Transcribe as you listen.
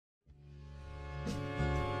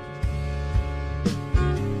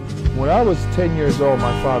When I was 10 years old,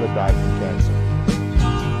 my father died from cancer.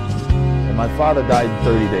 And my father died in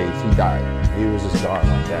 30 days. He died. He was just gone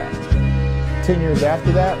like that. 10 years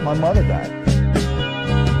after that, my mother died.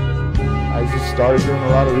 I just started doing a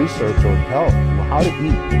lot of research on health, how to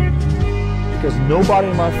eat. Because nobody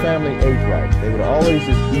in my family ate right. They would always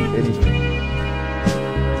just eat anything.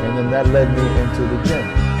 And then that led me into the gym.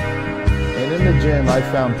 And in the gym, I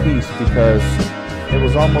found peace because it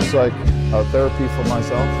was almost like a therapy for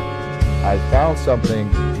myself. I found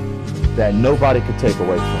something that nobody could take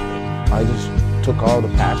away from me. I just took all the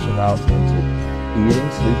passion out into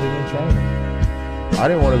eating, sleeping, and training. I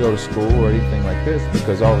didn't want to go to school or anything like this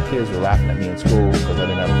because all the kids were laughing at me in school because I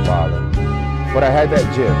didn't have a father. But I had that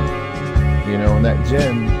gym, you know, and that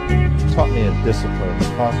gym taught me a discipline,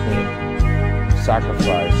 taught me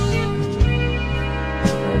sacrifice,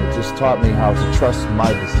 and it just taught me how to trust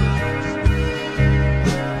my decisions.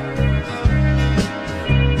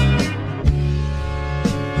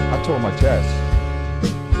 I tore my chest.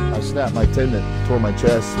 I snapped my tendon, tore my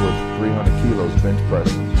chest with 300 kilos bench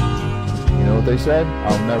pressing. You know what they said?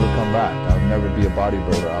 I'll never come back. I'll never be a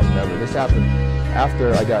bodybuilder. I'll never. This happened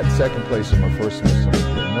after I got second place in my first semester.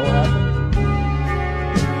 You know what happened?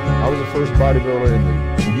 I was the first bodybuilder in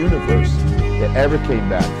the universe that ever came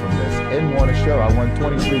back from this and won a show. I won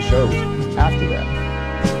 23 shows after that.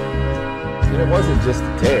 And it wasn't just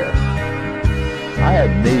a tear. I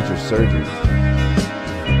had major surgeries.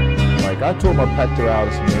 Like I tore my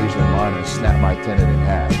pectoralis major and minor and snapped my tendon in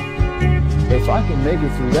half. If I can make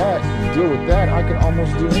it through that and deal with that, I can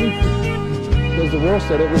almost do anything. Because the world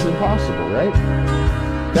said it was impossible, right?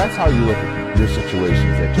 That's how you look at your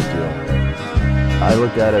situations that you're dealing with. I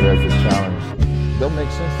look at it as a challenge. It don't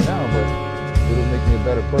make sense now, but it'll make me a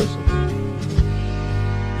better person.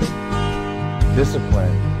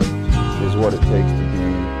 Discipline is what it takes to be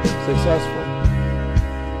successful.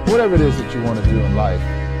 Whatever it is that you want to do in life,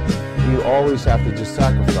 you always have to just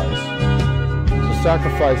sacrifice. So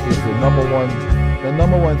sacrifice is the number one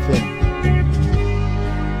thing.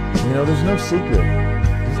 You know, there's no secret.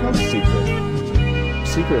 There's no secret. The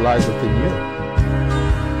secret lies within you.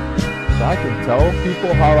 So I can tell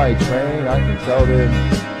people how I train. I can tell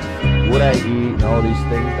them what I eat and all these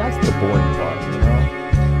things. That's the boring part, you know?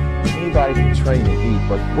 Anybody can train and eat,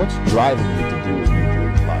 but what's driving you to do what you do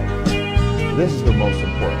in life? This is the most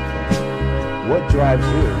important thing. What drives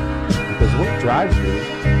you? Because what drives you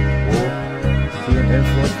will be an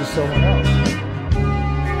influence to someone else. I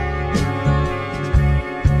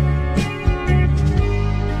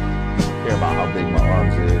don't care about how big my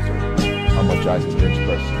arms is or how much I can bench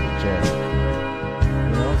press in the gym.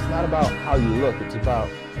 You know, it's not about how you look, it's about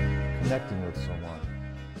connecting with someone.